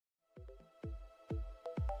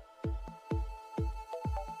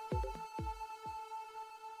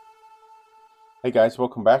Hey guys,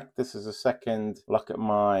 welcome back. This is a second look at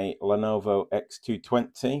my Lenovo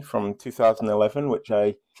X220 from 2011, which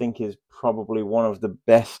I think is probably one of the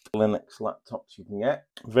best Linux laptops you can get.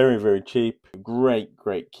 Very, very cheap.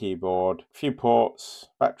 Great keyboard. Few ports.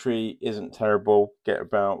 Battery isn't terrible. Get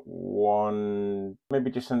about maybe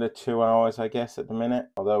just under 2 hours, I guess, at the minute.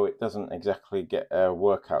 Although it doesn't exactly get a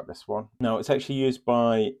workout, this one. No, it's actually used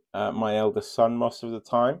by my eldest son most of the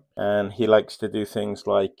time, and he likes to do things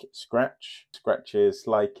like Scratch. Scratch is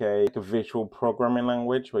like a visual programming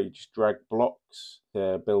language where you just drag blocks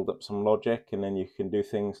to build up some logic, and then you can do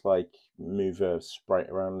things like move a sprite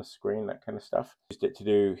around the screen, that kind of stuff. Used it to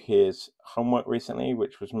do his homework recently,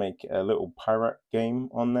 which was make a little pirate game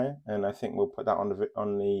on there, and I think we'll put that on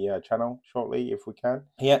the channel shortly if we can.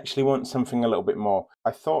 He actually wants something a little bit more.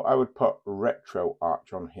 I thought I would put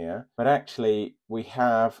RetroArch on here, but actually we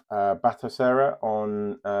have Batocera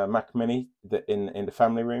on Mac Mini in the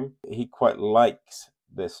family room. He quite likes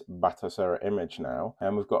this Batocera image now,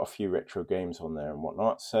 and we've got a few retro games on there and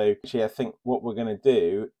whatnot. So actually I think what we're going to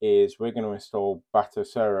do is we're going to install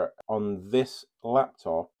Batocera on this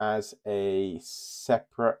laptop as a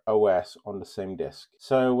separate OS on the same disk.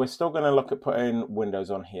 So we're still going to look at putting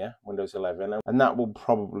Windows on here, Windows 11, and that will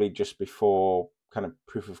probably just be for kind of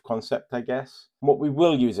proof of concept, I guess. What we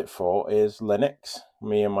will use it for is Linux.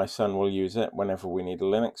 Me and my son will use it whenever we need a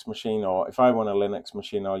Linux machine, or if I want a Linux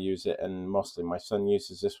machine, I'll use it, and mostly my son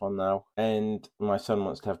uses this one now, and my son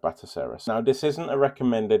wants to have Batocera. Now, this isn't a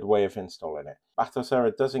recommended way of installing it.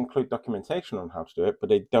 Batocera does include documentation on how to do it, but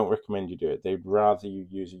they don't recommend you do it. They'd rather you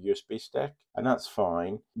use a USB stick, and that's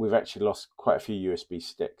fine. We've actually lost quite a few USB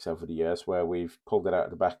sticks over the years where we've pulled it out of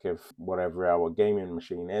the back of whatever our gaming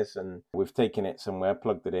machine is, and we've taken it somewhere,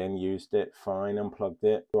 plugged it in, used it, fine, unplugged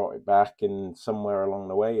it, brought it back, and somewhere along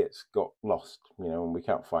the way it's got lost, and we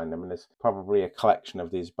can't find them. And there's probably a collection of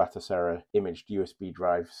these Batocera imaged USB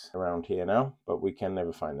drives around here now, but we can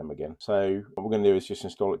never find them again. So what we're going to do is just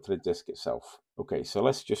install it to the disk itself. Okay, so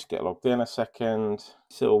let's just get logged in a second.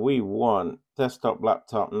 So we want desktop,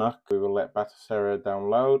 laptop, NUC. We will let Batocera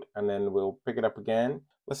download, and then we'll pick it up again.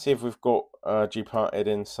 Let's see if we've got gparted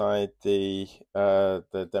inside the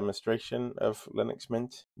demonstration of Linux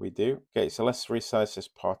Mint. We do. Okay, so let's resize this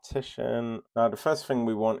partition. Now, the first thing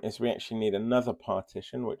we want is we actually need another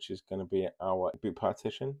partition, which is going to be our boot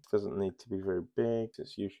partition. It doesn't need to be very big.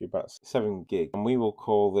 It's usually about 7 gig. And we will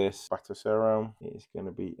call this Batocera. It's going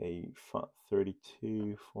to be a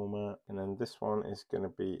FAT32 format. And then this one is going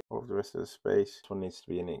to be all of the rest of the space. This one needs to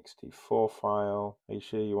be an ext4 file. Are you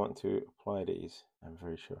sure you want to apply these? I'm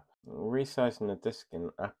very sure. Resizing a disk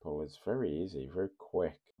in Apple is very easy, very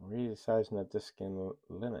quick. Resizing a disk in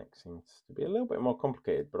Linux seems to be a little bit more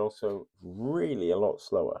complicated, but also really a lot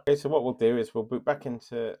slower. Okay, so what we'll do is we'll boot back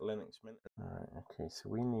into Linux Mint. Alright, okay, so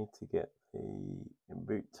we need to get the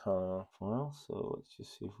boot tar file, so let's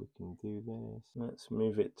just see if we can do this. Let's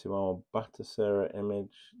move it to our Batocera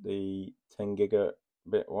image, the 10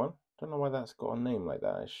 gigabit one. Don't know why that's got a name like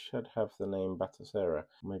that. It should have the name Batocera.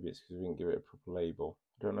 Maybe it's because we didn't give it a proper label.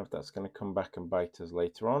 I don't know if that's going to come back and bite us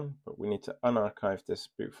later on, but we need to unarchive this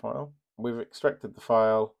boot file. We've extracted the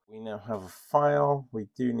file. We now have a file. We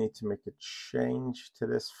do need to make a change to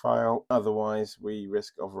this file. Otherwise, we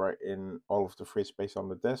risk overwriting all of the free space on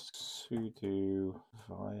the disk. Sudo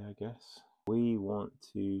vi, I guess. We want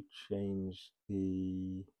to change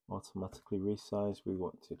the automatically resize. We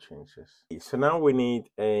want to change this. So now we need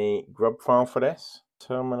a grub file for this.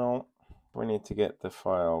 Terminal. We need to get the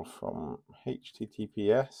file from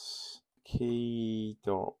https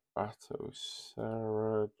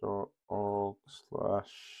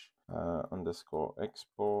key.batocera.org /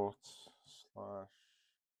 export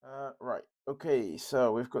 / right. Okay,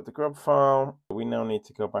 so we've got the grub file. We now need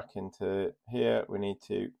to go back into here. We need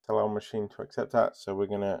to tell our machine to accept that. So we're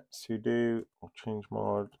gonna sudo or change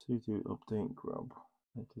mod sudo update grub.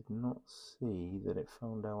 I did not see that it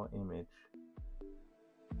found our image.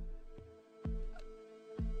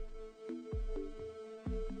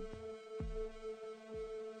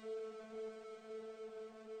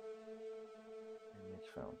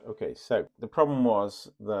 Found. Okay, so the problem was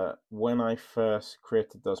that when I first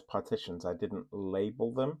created those partitions, I didn't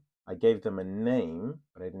label them. I gave them a name,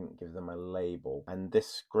 but I didn't give them a label. And this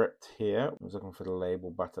script here was looking for the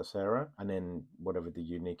label Batocera, and then whatever the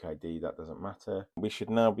unique ID, that doesn't matter. We should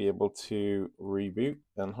now be able to reboot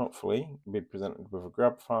and hopefully be presented with a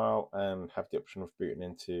grub file and have the option of booting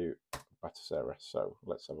into Batocera. So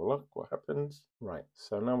let's have a look what happens. Right,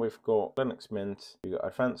 so now we've got Linux Mint, we've got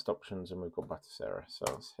advanced options, and we've got Batocera. So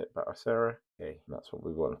let's hit Batocera. Okay, that's what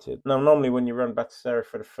we wanted. Now normally when you run Batocera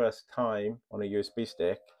for the first time on a USB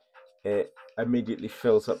stick, it immediately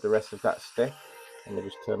fills up the rest of that stick. Let me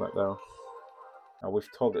just turn that down. Now we've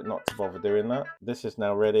told it not to bother doing that. This is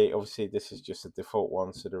now ready. Obviously this is just a default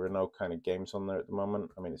one, so there are no kind of games on there at the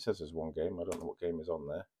moment. I mean, it says there's one game. I don't know what game is on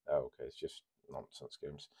there. Oh, okay, it's just nonsense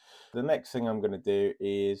games. The next thing I'm going to do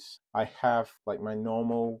is I have like my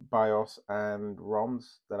normal BIOS and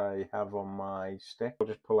ROMs that I have on my stick. I'll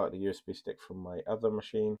just pull out the USB stick from my other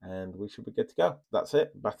machine and we should be good to go. That's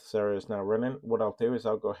it. Batocera is now running. What I'll do is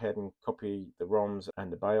I'll go ahead and copy the ROMs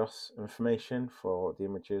and the BIOS information for the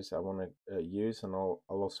images I want to use, and I'll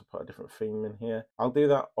also put a different theme in here. I'll do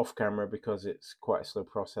that off camera because it's quite a slow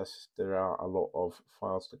process. There are a lot of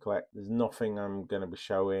files to collect. There's nothing I'm going to be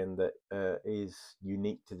showing that is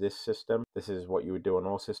unique to this system. This is what you would do on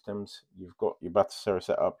all systems. You've got your Batocera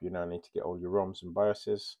set up. You now need to get all your ROMs and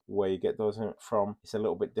BIOSes. Where you get those from, it's a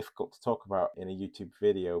little bit difficult to talk about in a YouTube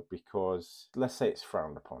video because let's say it's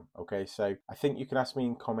frowned upon. Okay, so I think you can ask me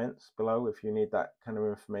in comments below if you need that kind of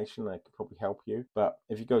information. I could probably help you. But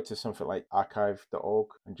if you go to something like archive.org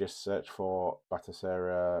and just search for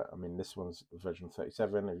Batocera, I mean this one's version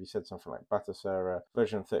 37. If you said something like Batocera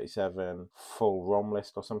version 37 full ROM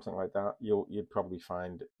list or something like that, you'd probably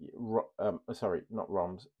find sorry, not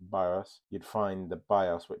ROMs, BIOS. You'd find the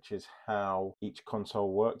BIOS, which is how each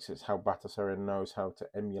console works. It's how Batocera knows how to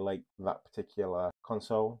emulate that particular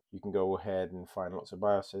console. You can go ahead and find lots of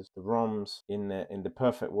BIOSes. The ROMs, in the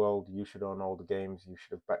perfect world, you should own all the games. You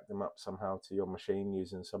should have backed them up somehow to your machine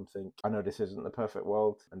using something. I know this isn't the perfect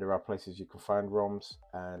world, and there are places you can find ROMs.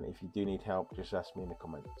 And if you do need help, just ask me in the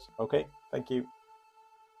comments. Okay, thank you.